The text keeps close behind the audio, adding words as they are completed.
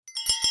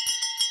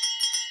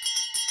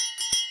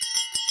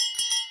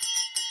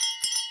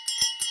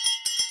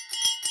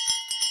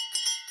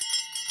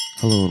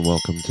Hello and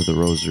welcome to the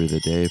Rosary of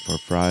the Day for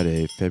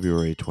Friday,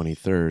 February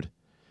 23rd.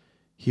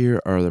 Here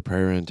are the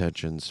prayer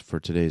intentions for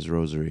today's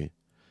Rosary.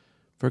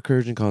 For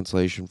courage and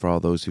consolation for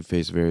all those who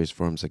face various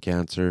forms of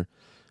cancer,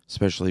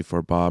 especially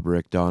for Bob,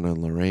 Rick, Donna,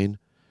 and Lorraine.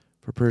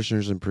 For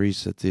parishioners and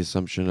priests at the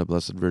Assumption of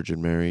Blessed Virgin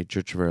Mary,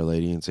 Church of Our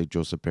Lady, and St.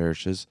 Joseph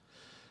parishes,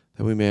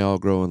 that we may all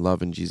grow in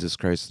love in Jesus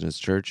Christ and His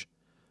Church.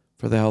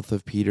 For the health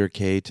of Peter,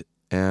 Kate,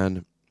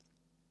 Anne,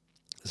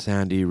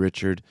 Sandy,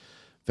 Richard,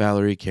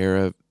 Valerie,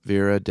 Kara,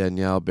 Vera,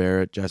 Danielle,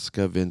 Barrett,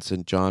 Jessica,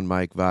 Vincent, John,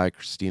 Mike, Vi,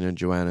 Christina,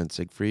 Joanna, and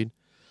Siegfried.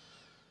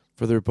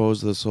 For the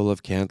repose of the soul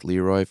of Kent,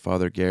 Leroy,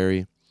 Father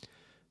Gary,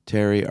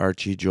 Terry,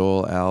 Archie,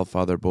 Joel, Al,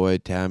 Father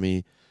Boyd,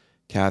 Tammy,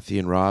 Kathy,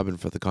 and Rob,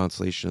 and for the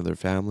consolation of their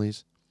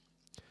families.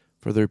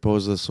 For the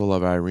repose of the soul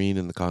of Irene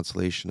and the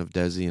consolation of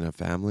Desi and a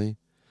family.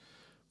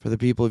 For the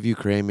people of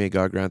Ukraine, may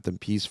God grant them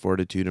peace,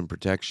 fortitude, and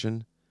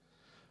protection.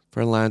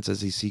 For Lance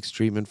as he seeks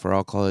treatment for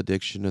alcohol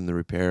addiction and the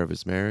repair of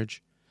his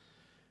marriage.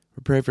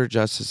 We pray for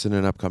justice in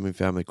an upcoming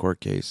family court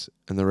case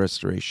and the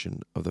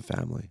restoration of the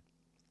family.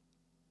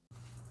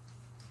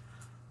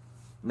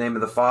 In the name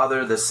of the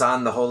Father, the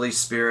Son, the Holy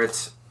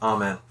Spirit.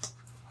 Amen.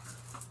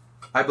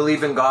 I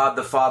believe in God,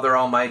 the Father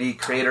Almighty,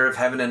 creator of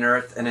heaven and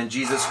earth, and in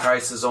Jesus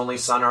Christ, His only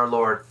Son, our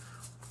Lord,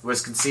 who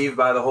was conceived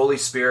by the Holy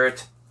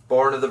Spirit,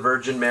 born of the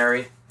Virgin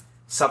Mary,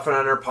 suffered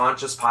under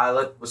Pontius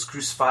Pilate, was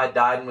crucified,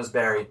 died, and was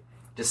buried,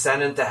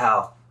 descended into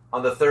hell.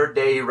 On the third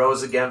day He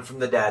rose again from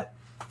the dead.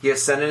 He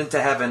ascended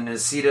into heaven and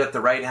is seated at the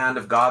right hand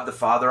of God the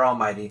Father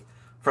Almighty.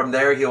 From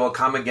there He will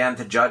come again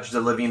to judge the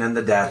living and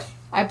the dead.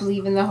 I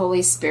believe in the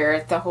Holy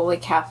Spirit, the Holy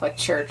Catholic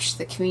Church,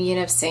 the communion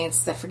of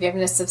saints, the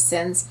forgiveness of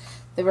sins,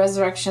 the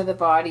resurrection of the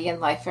body, and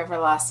life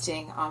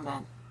everlasting.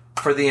 Amen.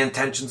 For the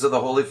intentions of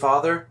the Holy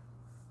Father,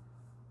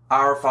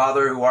 Our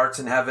Father, who art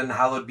in heaven,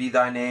 hallowed be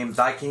Thy name.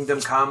 Thy kingdom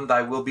come,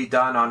 Thy will be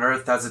done on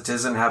earth as it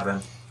is in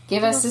heaven.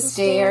 Give us this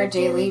day our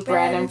daily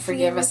bread, and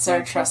forgive us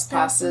our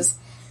trespasses,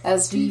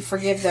 as we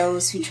forgive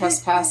those who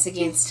trespass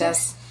against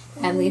us.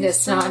 And lead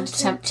us not into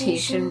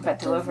temptation, but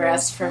deliver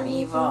us from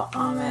evil.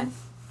 Amen.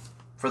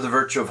 For the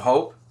virtue of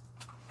hope,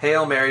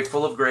 Hail Mary,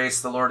 full of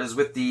grace, the Lord is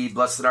with thee.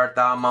 Blessed art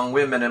thou among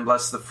women, and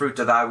blessed the fruit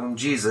of thy womb,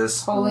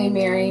 Jesus. Holy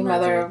Mary,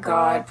 Mother of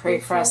God,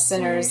 pray for us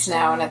sinners,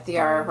 now and at the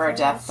hour of our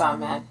death.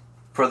 Amen.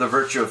 For the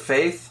virtue of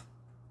faith,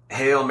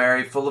 Hail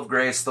Mary, full of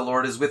grace, the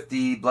Lord is with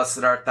thee.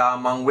 Blessed art thou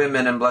among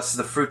women, and blessed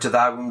the fruit of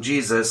thy womb,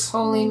 Jesus.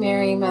 Holy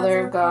Mary,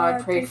 Mother of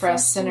God, pray for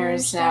us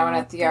sinners, now and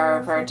at the hour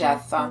of our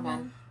death.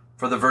 Amen.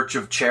 For the virtue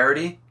of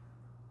charity,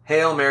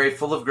 Hail Mary,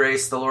 full of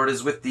grace, the Lord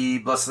is with thee.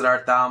 Blessed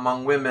art thou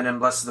among women, and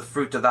blessed the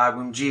fruit of thy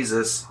womb,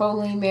 Jesus.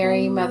 Holy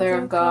Mary, Mother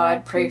of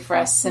God, pray for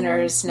us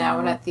sinners, now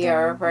and at the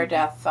hour of our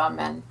death.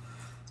 Amen.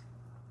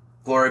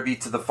 Glory be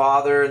to the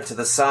Father, and to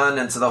the Son,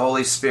 and to the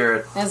Holy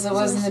Spirit. As it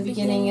was in the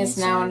beginning, is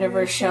now, and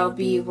ever shall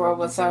be, world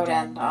without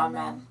end.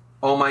 Amen.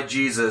 O my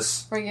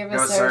Jesus, forgive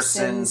us our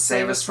sins,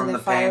 save us from the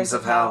fires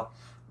of hell.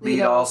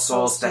 Lead all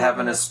souls to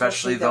heaven,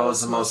 especially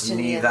those most in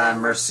need of thy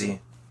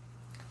mercy.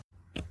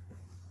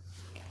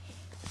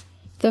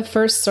 The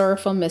first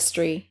sorrowful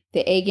mystery,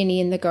 the agony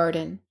in the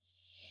garden.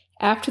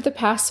 After the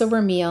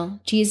Passover meal,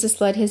 Jesus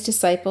led His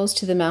disciples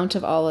to the Mount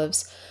of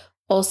Olives,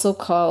 also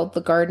called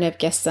the Garden of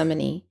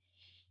Gethsemane.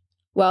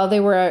 While they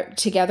were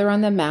together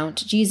on the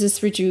mount,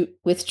 Jesus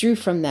withdrew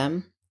from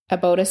them,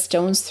 about a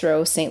stone's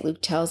throw, St.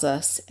 Luke tells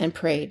us, and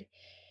prayed,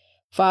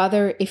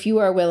 Father, if you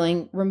are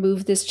willing,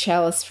 remove this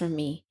chalice from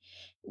me.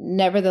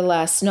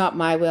 Nevertheless, not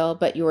my will,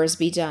 but yours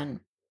be done.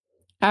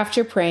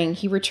 After praying,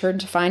 He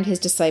returned to find His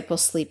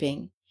disciples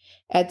sleeping.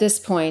 At this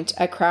point,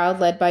 a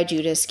crowd led by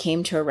Judas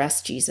came to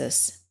arrest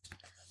Jesus.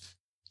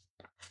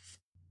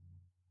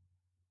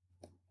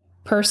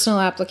 Personal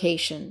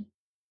application.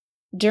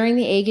 During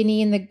the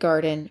agony in the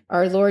garden,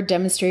 our Lord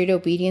demonstrated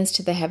obedience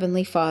to the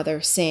Heavenly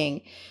Father,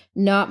 saying,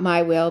 Not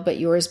my will, but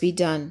yours be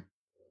done.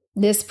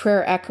 This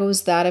prayer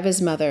echoes that of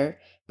His mother,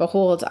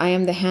 Behold, I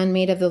am the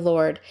handmaid of the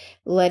Lord.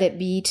 Let it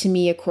be to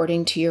me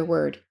according to your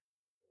word.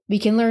 We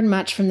can learn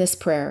much from this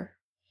prayer.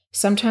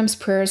 Sometimes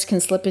prayers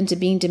can slip into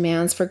being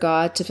demands for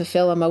God to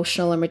fulfill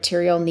emotional and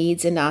material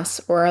needs in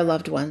us or our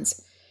loved ones.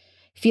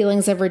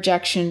 Feelings of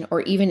rejection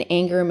or even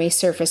anger may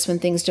surface when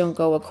things don't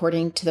go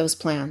according to those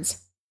plans.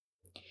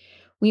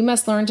 We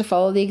must learn to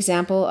follow the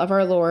example of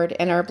our Lord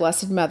and our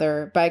Blessed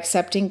Mother by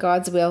accepting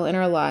God's will in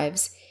our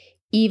lives,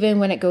 even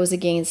when it goes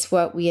against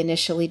what we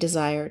initially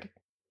desired.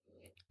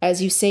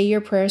 As you say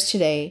your prayers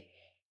today,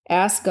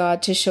 ask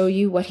God to show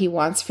you what He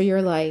wants for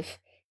your life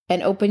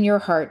and open your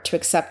heart to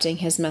accepting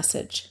His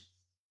message.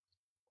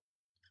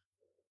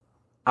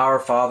 Our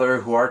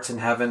Father, who art in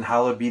heaven,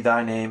 hallowed be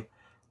thy name.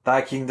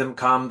 Thy kingdom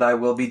come, thy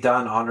will be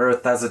done on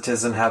earth as it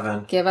is in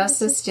heaven. Give us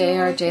this day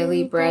our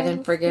daily bread,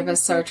 and forgive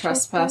us our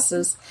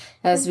trespasses,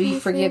 as we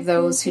forgive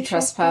those who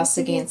trespass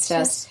against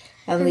us.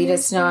 And lead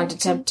us not into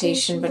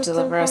temptation, but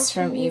deliver us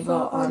from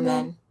evil.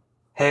 Amen.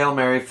 Hail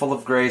Mary, full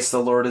of grace, the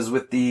Lord is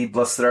with thee.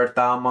 Blessed art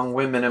thou among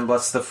women, and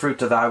blessed the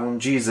fruit of thy womb,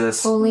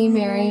 Jesus. Holy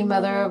Mary,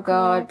 Mother of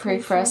God, pray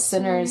for us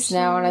sinners,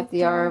 now and at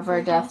the hour of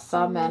our death.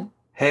 Amen.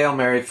 Hail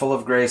Mary, full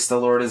of grace, the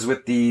Lord is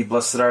with thee.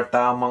 Blessed art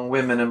thou among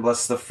women, and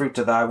blessed the fruit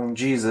of thy womb,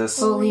 Jesus.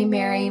 Holy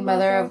Mary,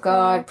 Mother of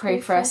God, pray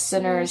for us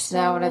sinners,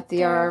 now and at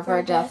the hour of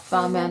our death.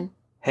 Amen.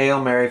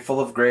 Hail Mary, full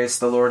of grace,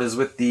 the Lord is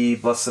with thee.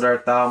 Blessed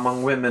art thou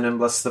among women, and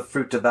blessed the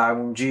fruit of thy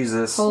womb,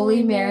 Jesus.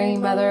 Holy Mary,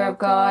 Mother of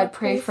God,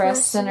 pray for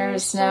us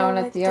sinners, now and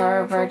at the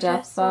hour of our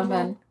death.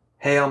 Amen.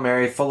 Hail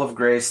Mary, full of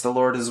grace, the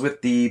Lord is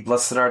with thee.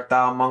 Blessed art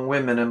thou among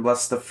women, and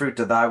blessed the fruit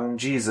of thy womb,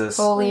 Jesus.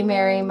 Holy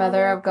Mary,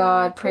 Mother of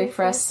God, pray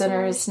for us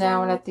sinners,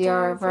 now and at the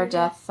hour of our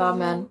death.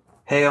 Amen.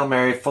 Hail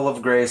Mary, full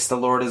of grace, the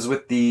Lord is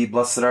with thee.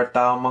 Blessed art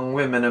thou among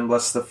women, and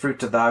blessed the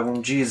fruit of thy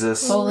womb,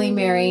 Jesus. Holy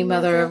Mary,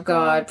 Mother of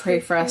God, pray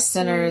for us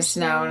sinners,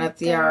 now and at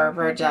the hour of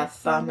our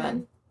death.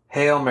 Amen.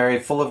 Hail Mary,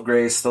 full of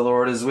grace, the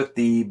Lord is with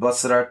thee.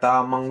 Blessed art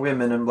thou among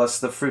women, and blessed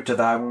the fruit of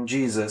thy womb,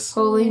 Jesus.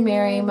 Holy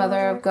Mary,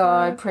 Mother of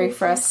God, pray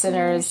for us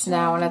sinners,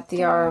 now and at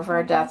the hour of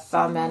our death.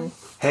 Amen.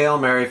 Hail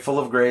Mary, full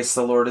of grace,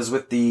 the Lord is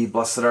with thee.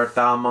 Blessed art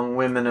thou among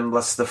women, and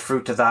blessed the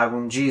fruit of thy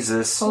womb,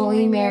 Jesus.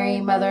 Holy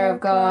Mary, Mother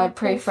of God,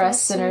 pray for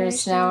us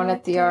sinners, now and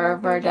at the hour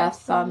of our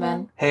death.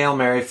 Amen. Hail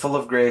Mary, full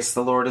of grace,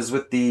 the Lord is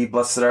with thee.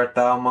 Blessed art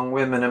thou among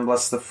women, and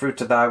blessed the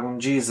fruit of thy womb,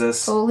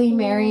 Jesus. Holy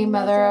Mary,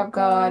 Mother of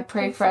God,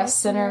 pray for us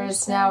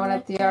sinners, now and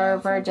at the hour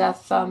of our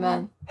death.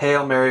 Amen.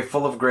 Hail Mary,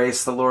 full of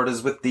grace, the Lord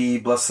is with thee.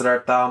 Blessed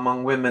art thou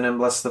among women, and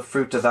blessed the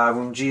fruit of thy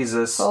womb,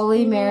 Jesus.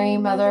 Holy Mary,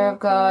 Mother of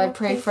God,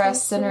 pray for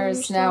us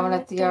sinners, now and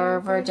at the hour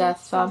of our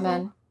death.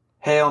 Amen.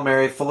 Hail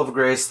Mary, full of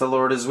grace, the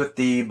Lord is with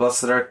thee.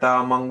 Blessed art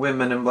thou among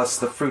women, and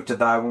blessed the fruit of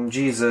thy womb,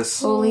 Jesus.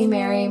 Holy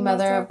Mary,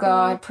 Mother of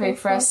God, pray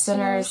for us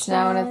sinners,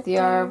 now and at the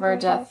hour of our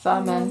death.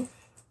 Amen.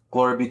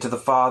 Glory be to the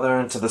Father,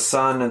 and to the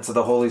Son, and to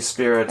the Holy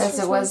Spirit. As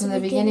it was in the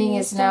beginning,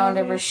 is now, and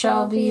ever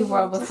shall be,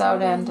 world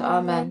without end.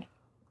 Amen.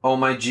 O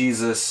my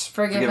Jesus,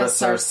 forgive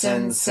us our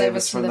sins, save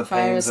us from the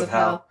fires of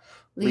hell.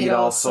 Lead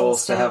all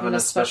souls to heaven,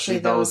 especially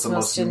those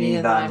most in need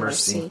of thy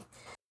mercy.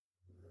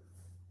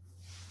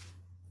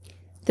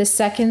 The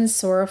second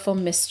sorrowful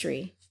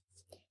mystery,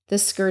 the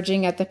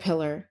scourging at the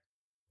pillar.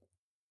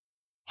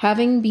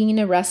 Having been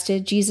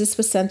arrested, Jesus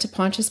was sent to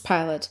Pontius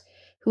Pilate,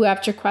 who,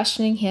 after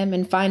questioning him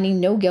and finding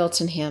no guilt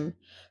in him,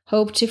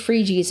 hoped to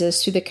free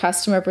Jesus through the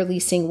custom of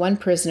releasing one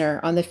prisoner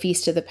on the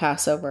feast of the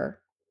Passover.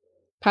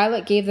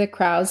 Pilate gave the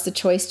crowds the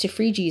choice to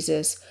free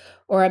Jesus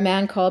or a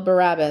man called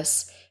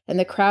Barabbas, and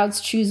the crowds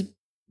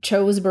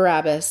chose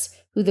Barabbas,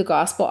 who the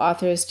Gospel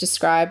authors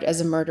described as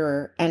a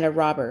murderer and a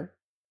robber.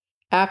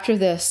 After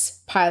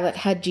this, Pilate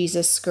had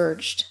Jesus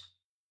scourged.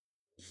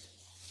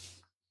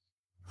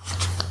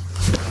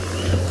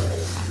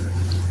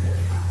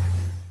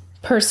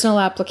 Personal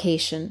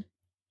application.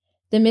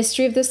 The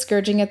mystery of the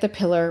scourging at the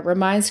pillar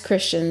reminds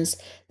Christians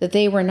that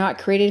they were not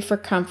created for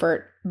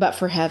comfort, but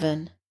for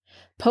heaven.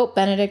 Pope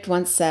Benedict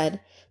once said,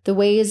 "The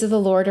ways of the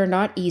Lord are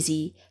not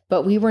easy,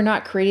 but we were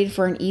not created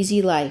for an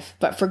easy life,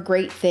 but for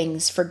great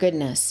things, for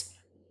goodness."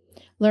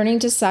 Learning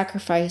to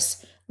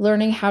sacrifice,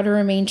 learning how to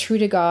remain true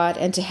to God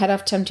and to head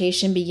off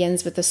temptation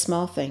begins with the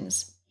small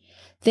things.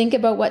 Think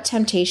about what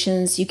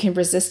temptations you can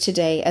resist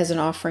today as an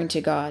offering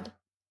to God.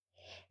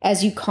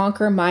 As you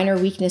conquer minor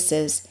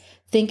weaknesses,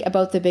 think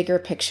about the bigger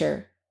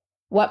picture.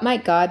 What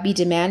might God be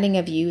demanding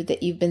of you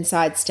that you've been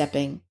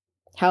sidestepping?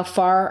 How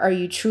far are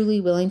you truly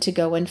willing to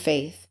go in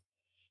faith?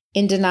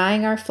 In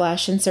denying our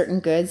flesh and certain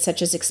goods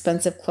such as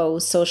expensive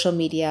clothes, social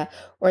media,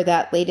 or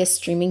that latest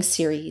streaming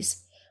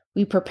series,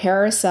 we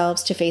prepare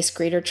ourselves to face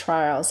greater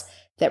trials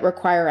that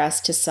require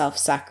us to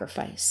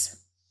self-sacrifice.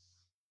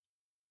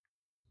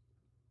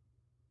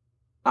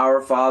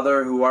 Our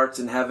Father, who art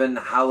in heaven,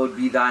 hallowed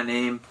be thy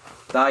name.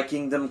 Thy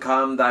kingdom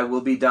come, thy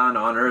will be done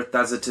on earth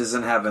as it is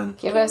in heaven.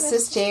 Give us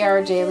this day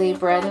our daily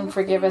bread, and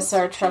forgive us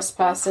our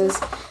trespasses,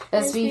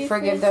 as we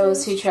forgive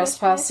those who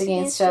trespass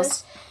against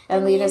us.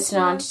 And lead us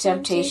not into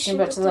temptation,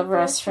 but deliver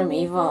us from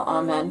evil.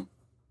 Amen.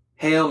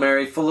 Hail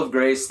Mary, full of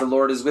grace, the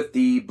Lord is with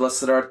thee.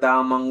 Blessed art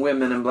thou among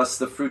women, and blessed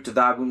the fruit of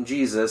thy womb,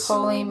 Jesus.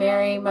 Holy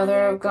Mary,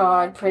 Mother of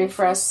God, pray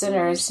for us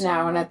sinners,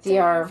 now and at the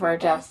hour of our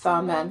death.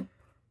 Amen.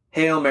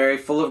 Hail Mary,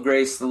 full of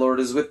grace, the Lord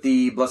is with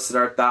thee. Blessed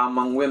art thou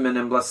among women,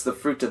 and blessed the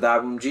fruit of thy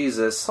womb,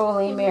 Jesus.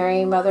 Holy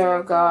Mary, Mother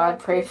of God,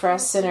 pray for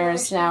us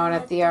sinners, now and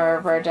at the hour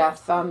of our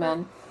death.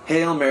 Amen.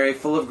 Hail Mary,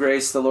 full of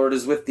grace, the Lord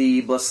is with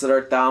thee. Blessed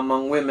art thou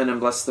among women, and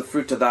blessed the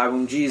fruit of thy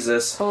womb,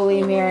 Jesus.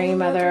 Holy Mary,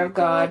 Mother of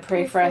God,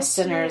 pray for us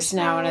sinners,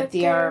 now and at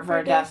the hour of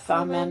our death.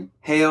 Amen.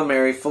 Hail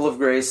Mary, full of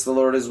grace, the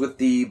Lord is with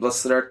thee.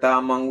 Blessed art thou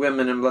among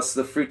women, and blessed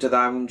the fruit of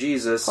thy womb,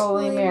 Jesus.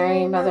 Holy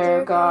Mary, Mother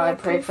of God,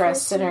 pray for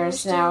us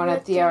sinners, now and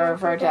at the hour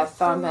of our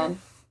death. Amen.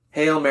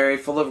 Hail Mary,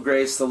 full of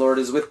grace, the Lord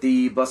is with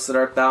thee. Blessed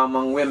art thou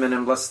among women,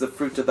 and blessed the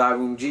fruit of thy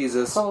womb,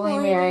 Jesus. Holy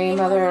Mary,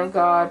 Mother of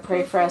God,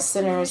 pray for us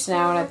sinners,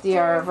 now and at the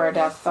hour of our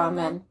death.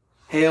 Amen.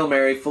 Hail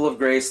Mary, full of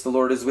grace, the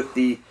Lord is with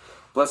thee.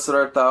 Blessed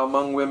art thou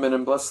among women,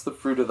 and blessed the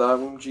fruit of thy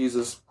womb,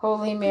 Jesus.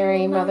 Holy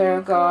Mary, Mother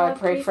of God,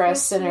 pray for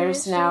us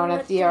sinners, now and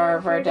at the hour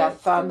of our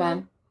death.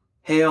 Amen.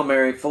 Hail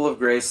Mary, full of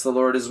grace, the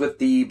Lord is with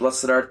thee.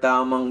 Blessed art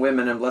thou among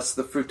women, and blessed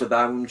the fruit of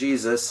thy womb,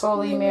 Jesus.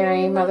 Holy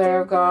Mary, Mother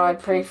of God,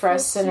 pray for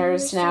us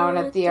sinners, now and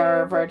at the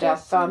hour of our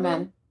death.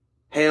 Amen.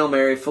 Hail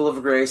Mary, full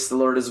of grace, the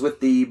Lord is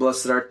with thee.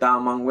 Blessed art thou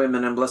among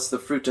women, and blessed the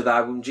fruit of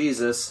thy womb,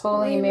 Jesus.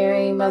 Holy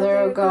Mary, Mother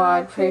of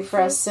God, pray for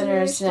us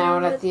sinners now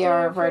and at the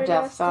hour of our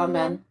death.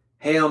 Amen.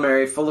 Hail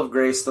Mary, full of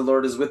grace, the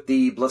Lord is with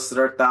thee. Blessed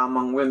art thou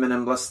among women,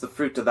 and blessed the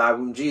fruit of thy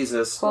womb,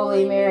 Jesus.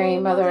 Holy Mary,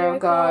 Mother of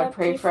God,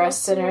 pray for us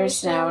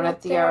sinners now and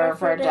at the hour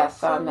of our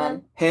death.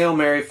 Amen. Hail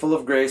Mary, full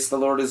of grace, the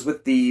Lord is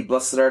with thee.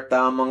 Blessed art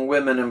thou among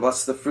women, and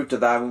blessed the fruit of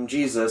thy womb,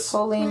 Jesus.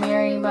 Holy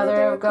Mary,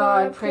 Mother of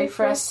God, pray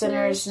for us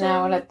sinners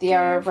now and at the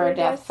hour of our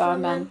death.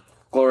 Amen.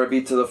 Glory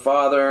be to the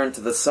Father, and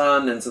to the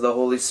Son, and to the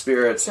Holy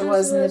Spirit. As it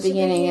was in the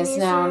beginning, is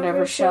now, and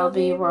ever shall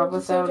be, world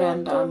without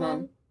end.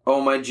 Amen. O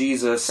my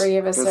Jesus,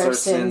 forgive us our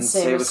sins,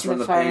 save us from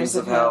the fires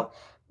of hell.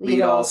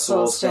 Lead all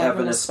souls to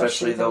heaven,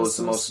 especially those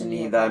most in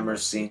need of thy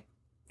mercy.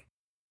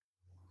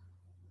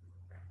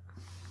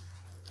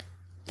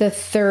 The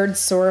third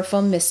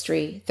sorrowful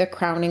mystery, the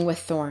crowning with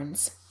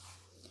thorns.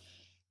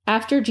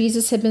 After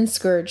Jesus had been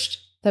scourged,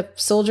 the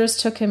soldiers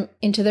took him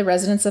into the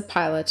residence of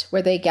Pilate,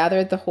 where they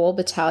gathered the whole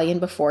battalion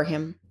before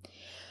him.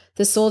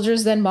 The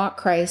soldiers then mocked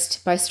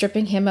Christ by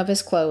stripping him of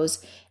his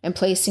clothes and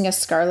placing a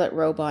scarlet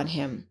robe on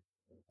him.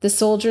 The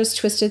soldiers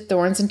twisted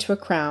thorns into a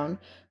crown,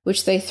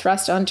 which they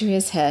thrust onto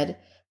his head,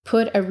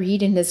 put a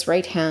reed in his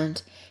right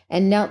hand,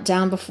 and knelt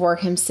down before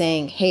him,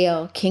 saying,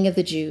 "Hail, King of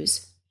the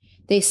Jews!"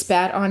 They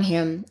spat on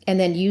him and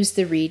then used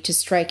the reed to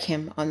strike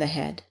him on the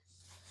head.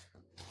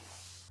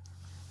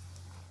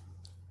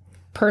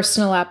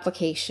 Personal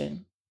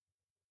application.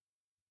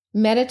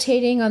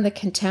 Meditating on the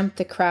contempt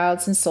the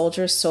crowds and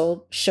soldiers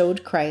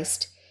showed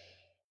Christ,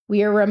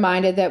 we are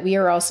reminded that we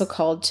are also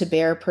called to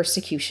bear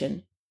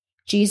persecution.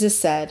 Jesus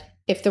said,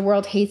 "If the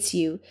world hates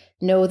you,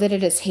 know that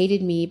it has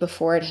hated me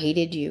before it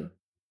hated you."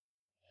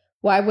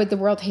 Why would the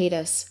world hate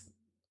us?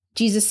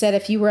 Jesus said,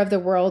 "If you were of the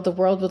world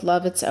would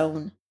love its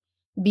own."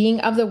 Being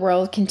of the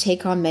world can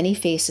take on many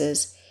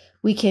faces.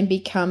 We can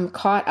become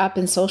caught up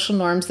in social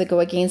norms that go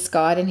against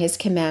God and his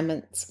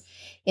commandments,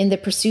 in the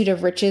pursuit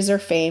of riches or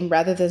fame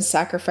rather than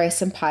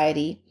sacrifice and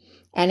piety,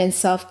 and in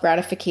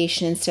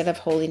self-gratification instead of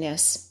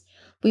holiness.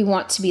 We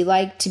want to be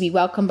liked, to be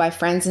welcomed by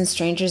friends and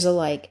strangers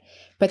alike,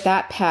 but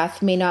that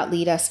path may not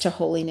lead us to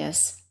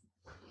holiness.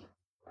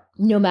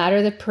 No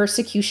matter the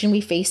persecution we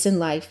face in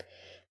life,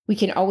 we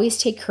can always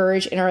take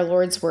courage in our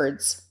Lord's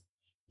words.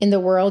 "In the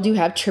world you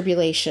have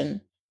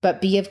tribulation, but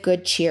be of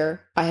good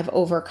cheer. I have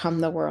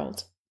overcome the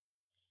world."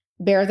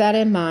 Bear that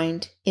in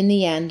mind. In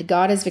the end,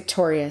 God is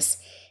victorious,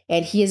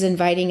 and he is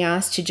inviting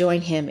us to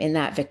join him in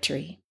that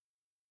victory.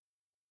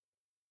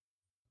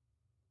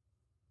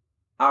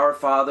 Our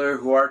Father,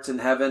 who art in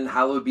heaven,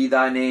 hallowed be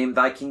thy name.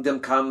 Thy kingdom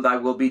come, thy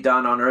will be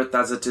done on earth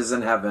as it is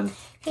in heaven.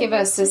 Give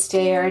us this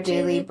day our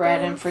daily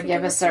bread, and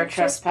forgive us our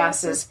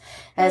trespasses,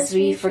 as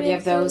we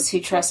forgive those who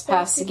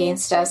trespass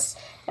against us.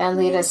 And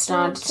lead us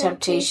not into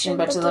temptation,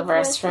 but deliver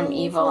us from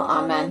evil.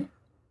 Amen.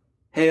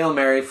 Hail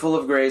Mary, full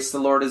of grace, the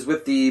Lord is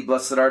with thee.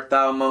 Blessed art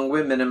thou among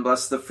women, and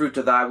blessed the fruit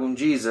of thy womb,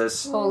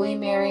 Jesus. Holy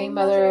Mary,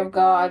 Mother of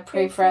God,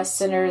 pray for us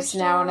sinners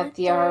now and at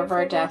the hour of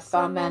our death.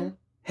 Amen.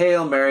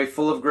 Hail Mary,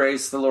 full of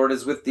grace, the Lord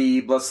is with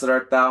thee. Blessed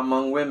art thou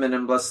among women,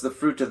 and blessed the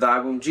fruit of thy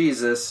womb,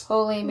 Jesus.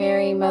 Holy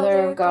Mary,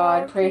 Mother of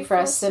God, pray for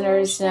us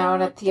sinners now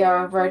and at the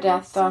hour of our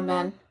death.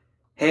 Amen.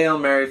 Hail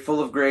Mary, full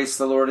of grace,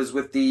 the Lord is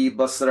with thee.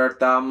 Blessed art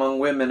thou among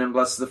women, and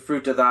blessed the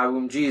fruit of thy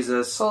womb,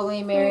 Jesus.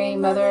 Holy Mary,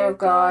 Mother of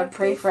God,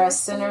 pray for us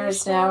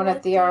sinners now and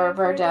at the hour of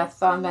our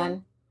death.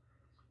 Amen.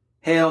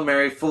 Hail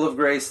Mary, full of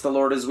grace, the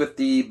Lord is with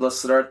thee.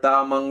 Blessed art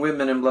thou among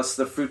women, and blessed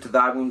the fruit of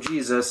thy womb,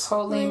 Jesus.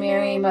 Holy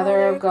Mary,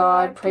 Mother of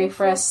God, pray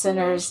for us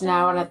sinners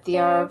now and at the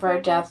hour of our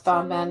death.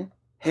 Amen.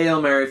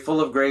 Hail Mary,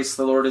 full of grace,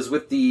 the Lord is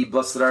with thee.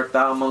 Blessed art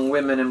thou among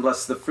women, and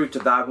blessed the fruit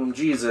of thy womb,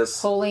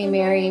 Jesus. Holy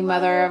Mary,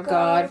 Mother of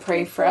God,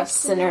 pray for us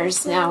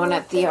sinners now and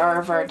at the hour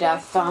of our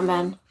death.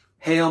 Amen.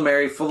 Hail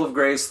Mary, full of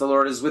grace, the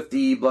Lord is with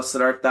thee. Blessed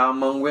art thou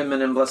among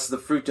women, and blessed the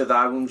fruit of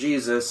thy womb,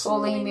 Jesus.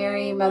 Holy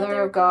Mary,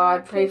 Mother of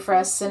God, pray for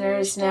us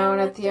sinners now and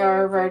at the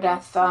hour of our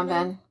death.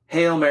 Amen.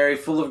 Hail Mary,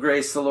 full of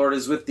grace, the Lord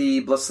is with thee.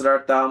 Blessed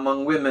art thou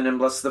among women, and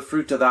blessed the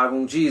fruit of thy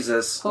womb,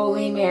 Jesus.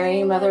 Holy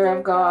Mary, Mother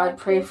of God,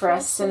 pray for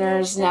us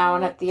sinners now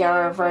and at the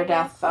hour of our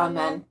death.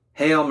 Amen.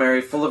 Hail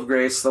Mary, full of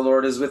grace, the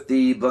Lord is with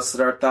thee. Blessed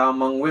art thou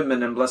among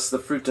women, and blessed the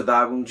fruit of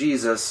thy womb,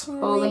 Jesus.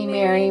 Holy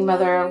Mary,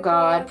 Mother of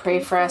God, pray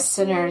for us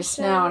sinners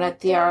now and at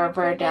the hour of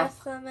our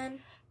death. Amen.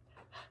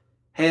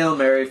 Hail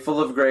Mary, full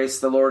of grace,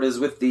 the Lord is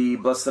with thee.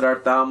 Blessed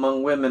art thou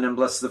among women, and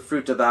blessed the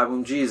fruit of thy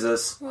womb,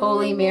 Jesus.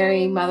 Holy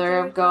Mary, Mother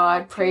of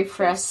God, pray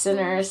for us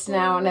sinners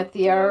now and at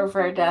the hour of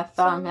our death.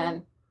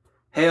 Amen.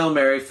 Hail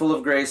Mary, full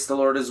of grace, the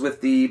Lord is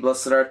with thee.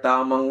 Blessed art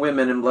thou among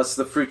women, and blessed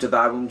the fruit of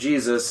thy womb,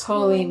 Jesus.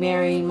 Holy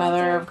Mary,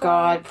 Mother of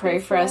God, pray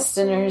for us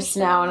sinners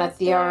now and at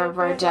the hour of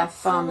our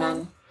death.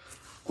 Amen.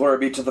 Glory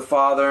be to the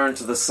Father, and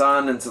to the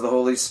Son, and to the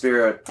Holy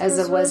Spirit. As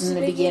it was in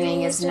the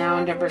beginning, is now,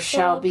 and ever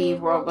shall be,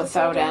 world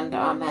without end.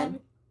 Amen.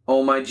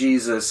 O my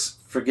Jesus,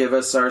 forgive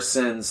us our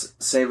sins,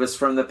 save us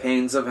from the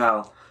pains of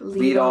hell.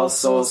 Lead all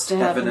souls to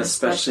heaven,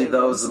 especially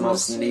those that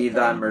most need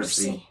thy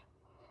mercy.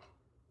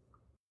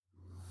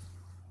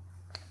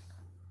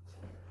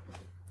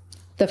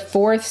 The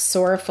fourth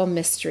sorrowful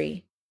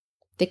mystery,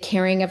 the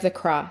carrying of the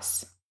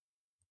cross.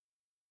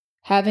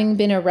 Having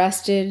been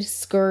arrested,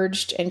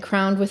 scourged, and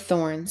crowned with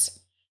thorns,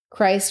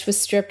 Christ was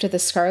stripped of the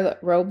scarlet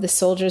robe the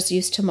soldiers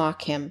used to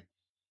mock him,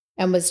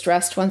 and was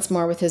dressed once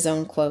more with his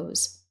own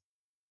clothes.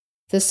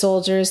 The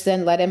soldiers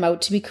then led him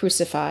out to be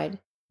crucified,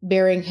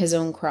 bearing his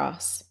own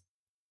cross.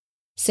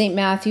 St.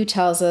 Matthew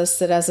tells us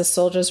that as the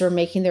soldiers were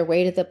making their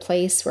way to the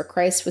place where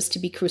Christ was to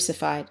be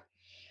crucified,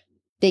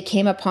 they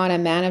came upon a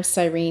man of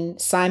Cyrene,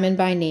 Simon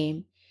by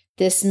name.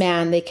 This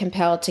man they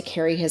compelled to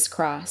carry his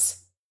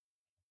cross.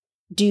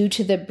 Due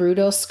to the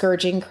brutal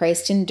scourging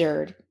Christ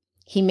endured,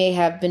 he may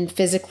have been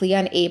physically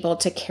unable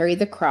to carry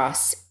the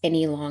cross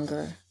any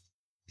longer.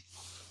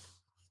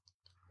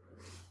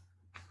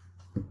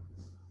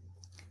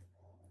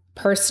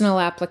 Personal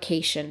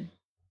application.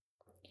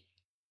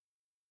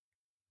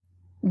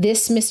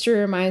 This mystery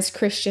reminds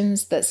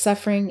Christians that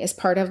suffering is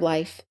part of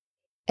life,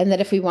 and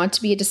that if we want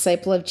to be a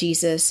disciple of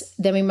Jesus,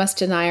 then we must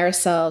deny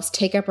ourselves,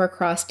 take up our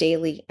cross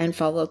daily, and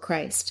follow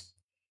Christ.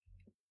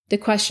 The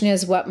question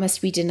is, what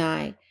must we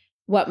deny?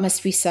 What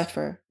must we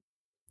suffer?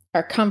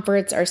 Our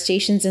comforts, our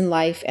stations in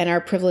life, and our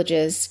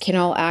privileges can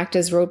all act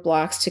as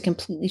roadblocks to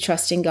completely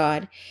trusting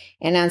God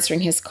and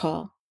answering his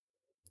call.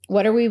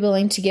 What are we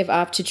willing to give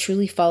up to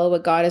truly follow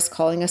what God is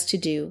calling us to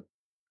do?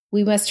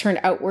 We must turn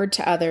outward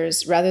to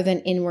others rather than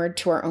inward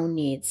to our own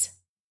needs.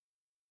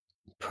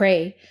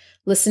 Pray,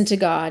 listen to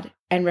God,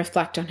 and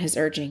reflect on his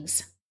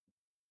urgings.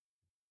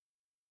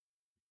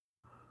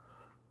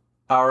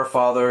 Our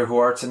Father, who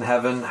art in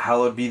heaven,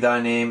 hallowed be thy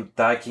name.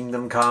 Thy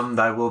kingdom come,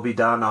 thy will be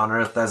done on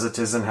earth as it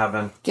is in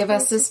heaven. Give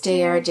us this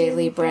day our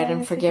daily bread,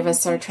 and forgive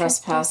us our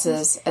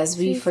trespasses, as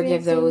we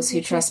forgive those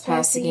who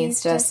trespass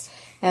against us.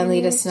 And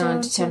lead us not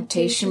into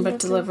temptation, but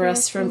deliver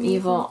us from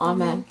evil.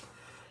 Amen.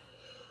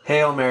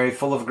 Hail Mary,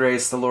 full of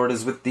grace, the Lord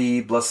is with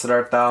thee. Blessed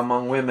art thou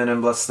among women,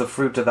 and blessed the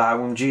fruit of thy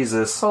womb,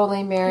 Jesus.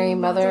 Holy Mary,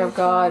 Mother of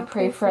God,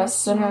 pray for us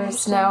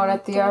sinners, now and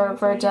at the hour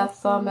of our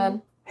death.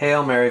 Amen.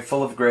 Hail Mary,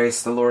 full of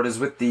grace, the Lord is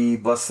with thee.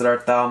 Blessed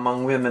art thou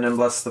among women, and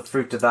blessed the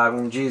fruit of thy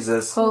womb,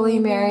 Jesus. Holy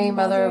Mary,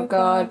 Mother of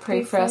God,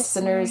 pray for us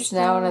sinners,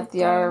 now and at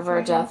the hour of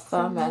our death.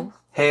 Amen.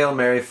 Hail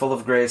Mary, full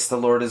of grace, the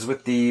Lord is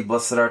with thee.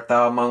 Blessed art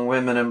thou among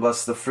women, and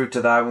blessed the fruit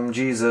of thy womb,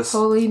 Jesus.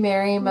 Holy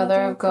Mary,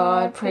 Mother of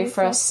God, pray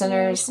for us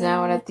sinners,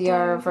 now and at the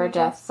hour of our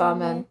death.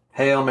 Amen.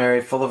 Hail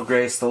Mary, full of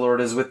grace, the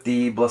Lord is with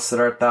thee. Blessed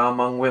art thou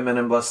among women,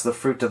 and blessed the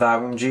fruit of thy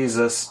womb,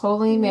 Jesus.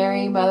 Holy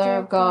Mary, Mother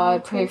of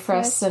God, pray for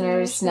us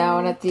sinners, now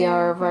and at the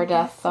hour of our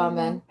death.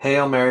 Amen.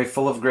 Hail Mary,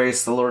 full of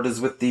grace, the Lord is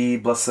with thee.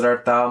 Blessed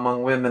art thou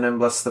among women, and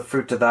blessed the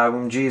fruit of thy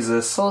womb,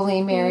 Jesus. Holy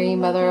Mary,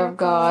 Mother of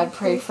God,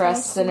 pray for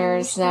us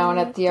sinners, now and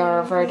at the hour of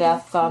our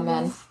death.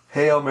 Amen.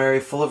 Hail Mary,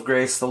 full of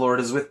grace, the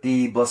Lord is with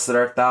thee. Blessed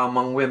art thou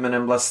among women,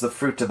 and blessed the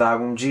fruit of thy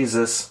womb,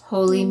 Jesus.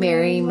 Holy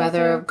Mary,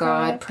 Mother of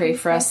God, pray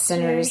for us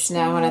sinners,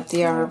 now and at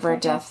the hour of our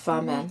death.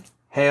 Amen.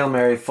 Hail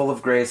Mary, full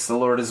of grace, the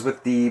Lord is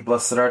with thee.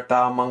 Blessed art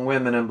thou among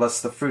women, and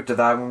blessed the fruit of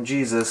thy womb,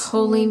 Jesus.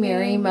 Holy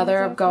Mary,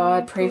 Mother of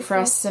God, pray for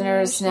us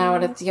sinners, now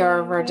and at the hour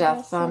of our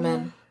death.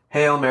 Amen.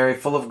 Hail Mary,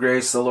 full of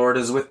grace, the Lord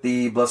is with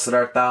thee. Blessed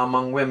art thou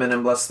among women,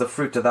 and blessed the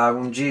fruit of thy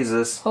womb,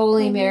 Jesus.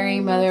 Holy Mary,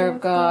 Mother of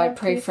God,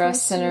 pray for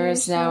us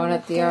sinners, now and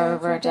at the hour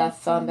of our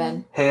death.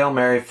 Amen. Hail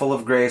Mary, full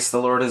of grace, the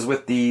Lord is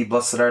with thee.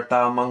 Blessed art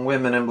thou among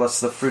women, and blessed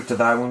the fruit of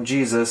thy womb,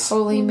 Jesus.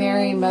 Holy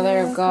Mary, Mother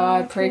of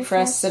God, pray for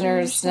us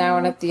sinners, now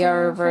and at the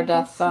hour of our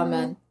death.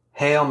 Amen.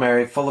 Hail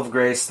Mary, full of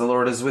grace, the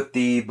Lord is with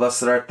thee.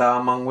 Blessed art thou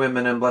among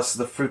women, and blessed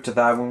the fruit of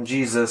thy womb,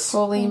 Jesus.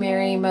 Holy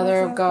Mary,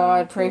 Mother of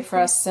God, pray for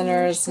us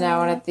sinners,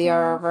 now and at the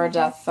hour of our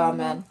death.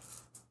 Amen.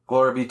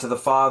 Glory be to the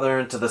Father,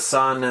 and to the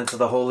Son, and to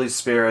the Holy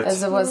Spirit.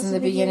 As it was in the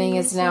beginning,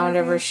 is now, and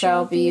ever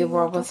shall be, a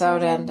world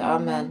without end.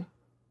 Amen.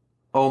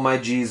 O my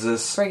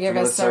Jesus, forgive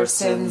us our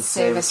sins,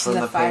 save us from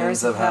the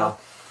fires of hell.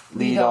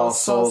 Lead all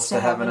souls to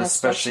heaven,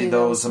 especially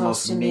those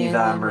most in need of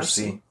thy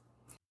mercy.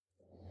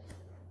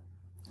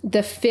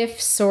 The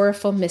fifth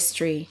sorrowful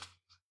mystery,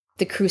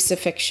 the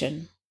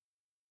crucifixion.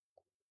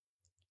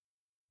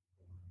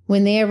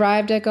 When they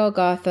arrived at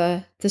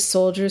Golgotha, the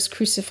soldiers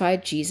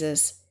crucified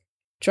Jesus,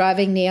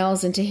 driving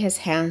nails into his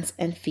hands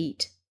and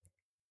feet.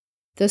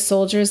 The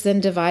soldiers then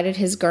divided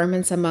his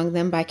garments among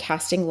them by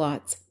casting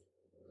lots.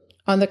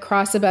 On the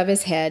cross above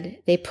his head,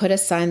 they put a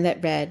sign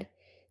that read,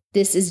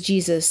 "This is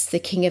Jesus, the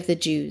King of the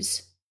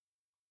Jews."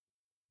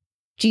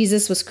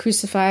 Jesus was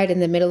crucified in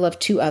the middle of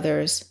two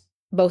others,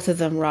 both of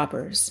them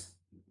robbers.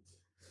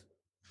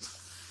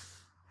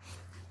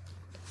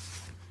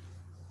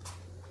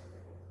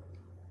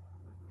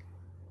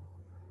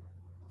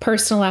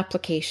 Personal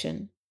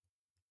application.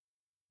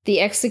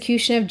 The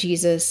execution of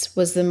Jesus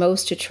was the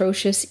most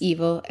atrocious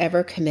evil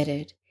ever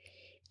committed,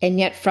 and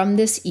yet from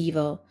this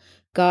evil,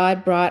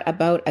 God brought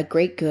about a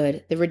great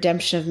good, the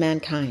redemption of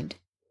mankind.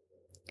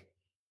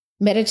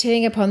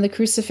 Meditating upon the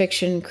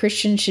crucifixion,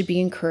 Christians should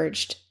be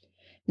encouraged.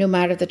 No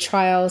matter the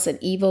trials and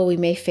evil we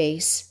may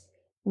face,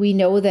 we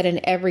know that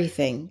in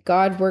everything,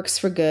 God works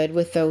for good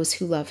with those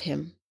who love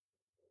him.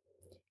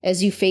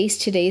 As you face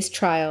today's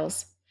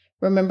trials,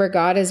 remember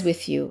God is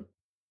with you.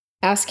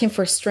 Ask Him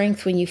for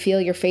strength when you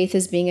feel your faith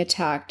is being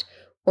attacked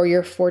or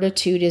your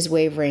fortitude is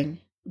wavering.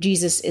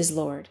 Jesus is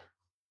Lord.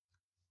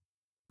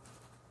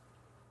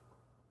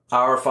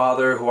 Our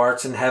Father, who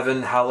art in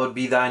heaven, hallowed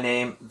be thy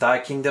name. Thy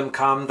kingdom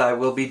come, thy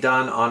will be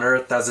done on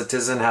earth as it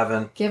is in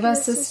heaven. Give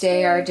us this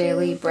day our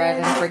daily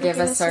bread, and forgive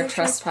us our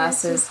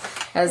trespasses,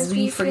 as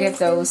we forgive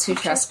those who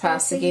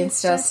trespass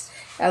against us.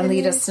 And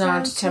lead us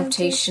not into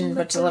temptation,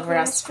 but deliver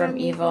us from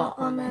evil.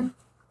 Amen.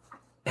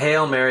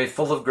 Hail Mary,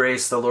 full of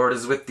grace, the Lord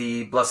is with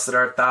thee. Blessed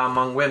art thou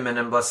among women,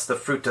 and blessed the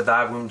fruit of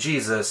thy womb,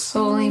 Jesus.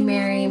 Holy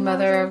Mary,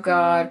 Mother of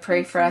God,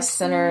 pray for us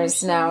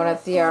sinners, now and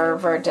at the hour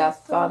of our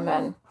death.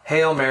 Amen.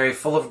 Hail Mary,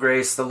 full of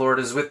grace, the Lord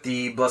is with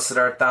thee. Blessed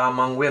art thou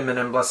among women,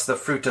 and blessed the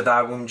fruit of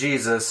thy womb,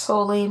 Jesus.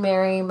 Holy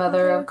Mary,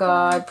 Mother of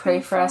God, pray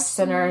for us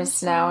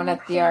sinners, now and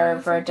at the hour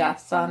of our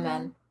death.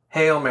 Amen.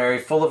 Hail Mary,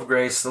 full of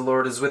grace, the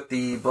Lord is with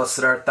thee.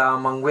 Blessed art thou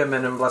among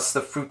women, and blessed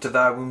the fruit of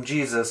thy womb,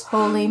 Jesus.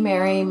 Holy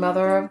Mary,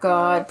 Mother of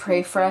God,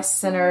 pray for us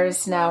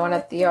sinners, now and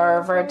at the hour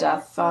of our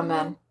death.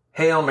 Amen.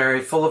 Hail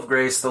Mary, full of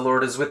grace, the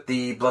Lord is with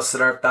thee. Blessed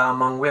art thou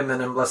among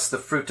women, and blessed the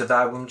fruit of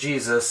thy womb,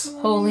 Jesus.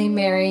 Holy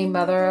Mary,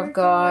 Mother of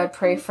God,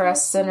 pray for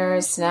us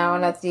sinners, now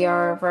and at the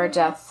hour of our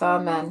death.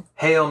 Amen.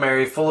 Hail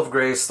Mary, full of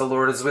grace, the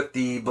Lord is with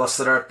thee.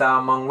 Blessed art thou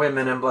among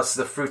women, and blessed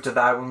the fruit of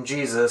thy womb,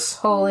 Jesus.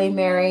 Holy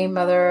Mary,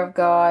 Mother of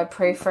God,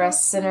 pray for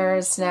us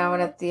sinners, now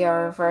and at the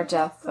hour of our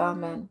death.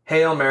 Amen.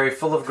 Hail Mary,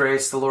 full of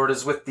grace, the Lord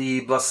is with thee.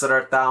 Blessed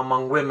art thou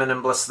among women,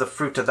 and blessed the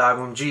fruit of thy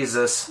womb,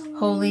 Jesus.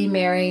 Holy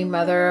Mary,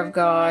 Mother of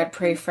God,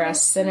 pray for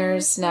us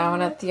sinners, now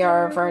and at the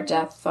hour of our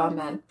death.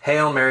 Amen.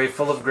 Hail Mary,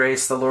 full of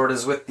grace, the Lord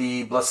is with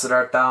thee. Blessed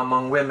art thou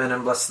among women,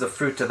 and blessed the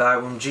fruit of thy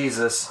womb,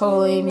 Jesus.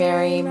 Holy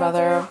Mary,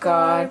 Mother of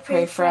God,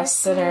 pray for us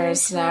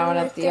sinners, now and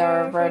at the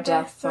hour of our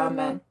death.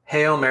 Amen.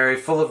 Hail Mary,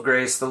 full of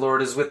grace, the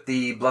Lord is with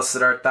thee.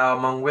 Blessed art thou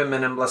among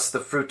women, and blessed the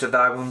fruit of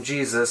thy womb,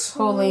 Jesus.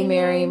 Holy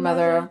Mary,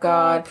 Mother of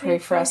God, pray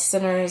for us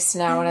sinners,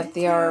 now and at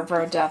the hour of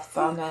our death.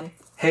 Amen.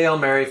 Hail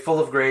Mary, full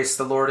of grace,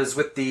 the Lord is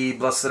with thee.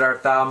 Blessed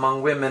art thou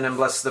among women, and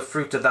blessed the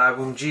fruit of thy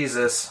womb,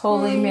 Jesus.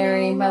 Holy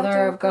Mary,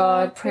 Mother of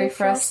God, pray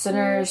for us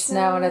sinners,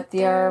 now and at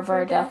the hour of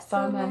our death.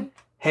 Amen.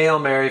 Hail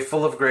Mary,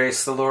 full of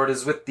grace, the Lord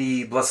is with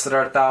thee. Blessed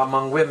art thou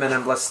among women,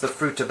 and blessed the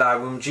fruit of thy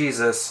womb,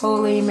 Jesus.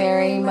 Holy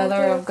Mary,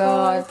 Mother of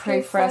God,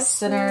 pray for us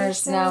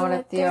sinners, now and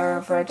at the hour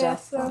of our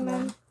death.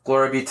 Amen.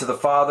 Glory be to the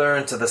Father,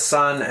 and to the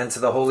Son, and to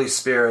the Holy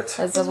Spirit.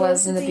 As it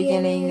was in the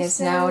beginning, is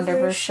now, and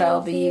ever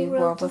shall be,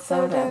 world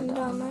without end.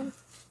 Amen.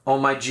 O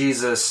my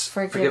Jesus,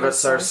 forgive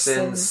us our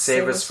sins,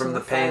 save us from the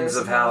pains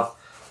of hell.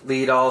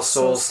 Lead all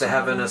souls to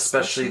heaven,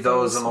 especially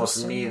those in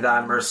most need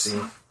thy mercy.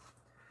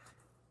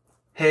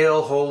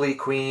 Hail, Holy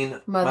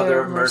Queen, Mother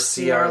of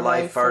mercy, our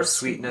life, our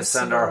sweetness,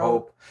 and our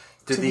hope.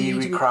 To thee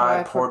we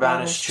cry, poor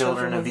banished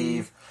children of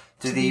Eve.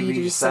 To thee we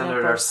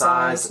descended our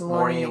sighs,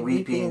 mourning and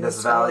weeping in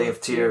this valley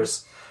of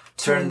tears.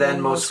 Turn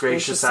then, most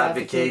gracious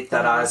Advocate,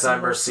 that eyes thy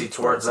mercy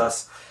towards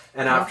us,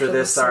 and after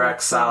this our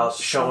exile,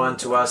 show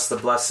unto us the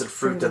blessed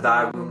fruit of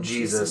thy womb,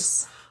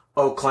 Jesus.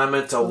 O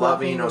clement, O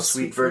loving, O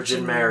sweet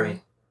Virgin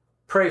Mary,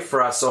 pray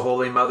for us, O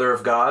Holy Mother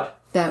of God,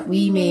 that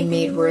we may be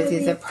made worthy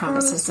of the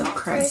promises of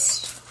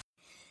Christ.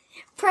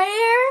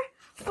 Prayer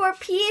for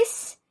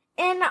peace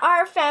in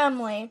our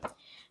family.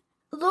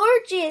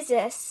 Lord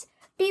Jesus,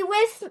 be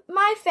with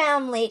my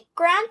family.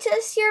 Grant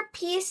us your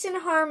peace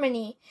and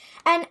harmony,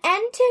 an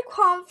end to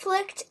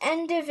conflict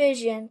and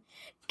division.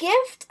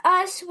 Gift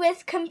us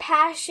with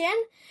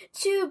compassion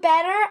to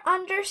better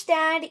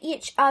understand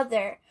each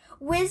other,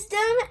 wisdom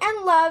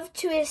and love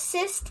to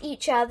assist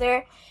each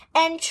other,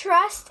 and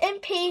trust and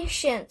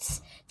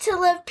patience to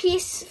live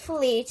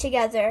peacefully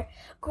together.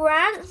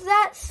 Grant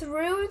that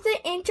through the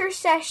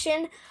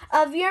intercession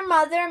of your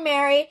Mother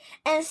Mary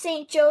and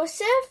Saint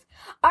Joseph,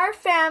 our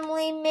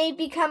family may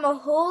become a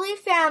holy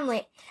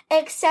family,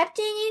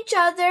 accepting each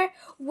other,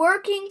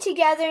 working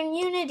together in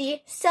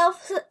unity,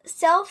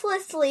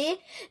 selflessly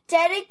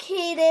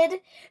dedicated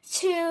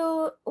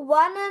to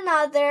one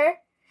another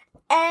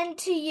and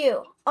to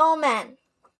you. Amen.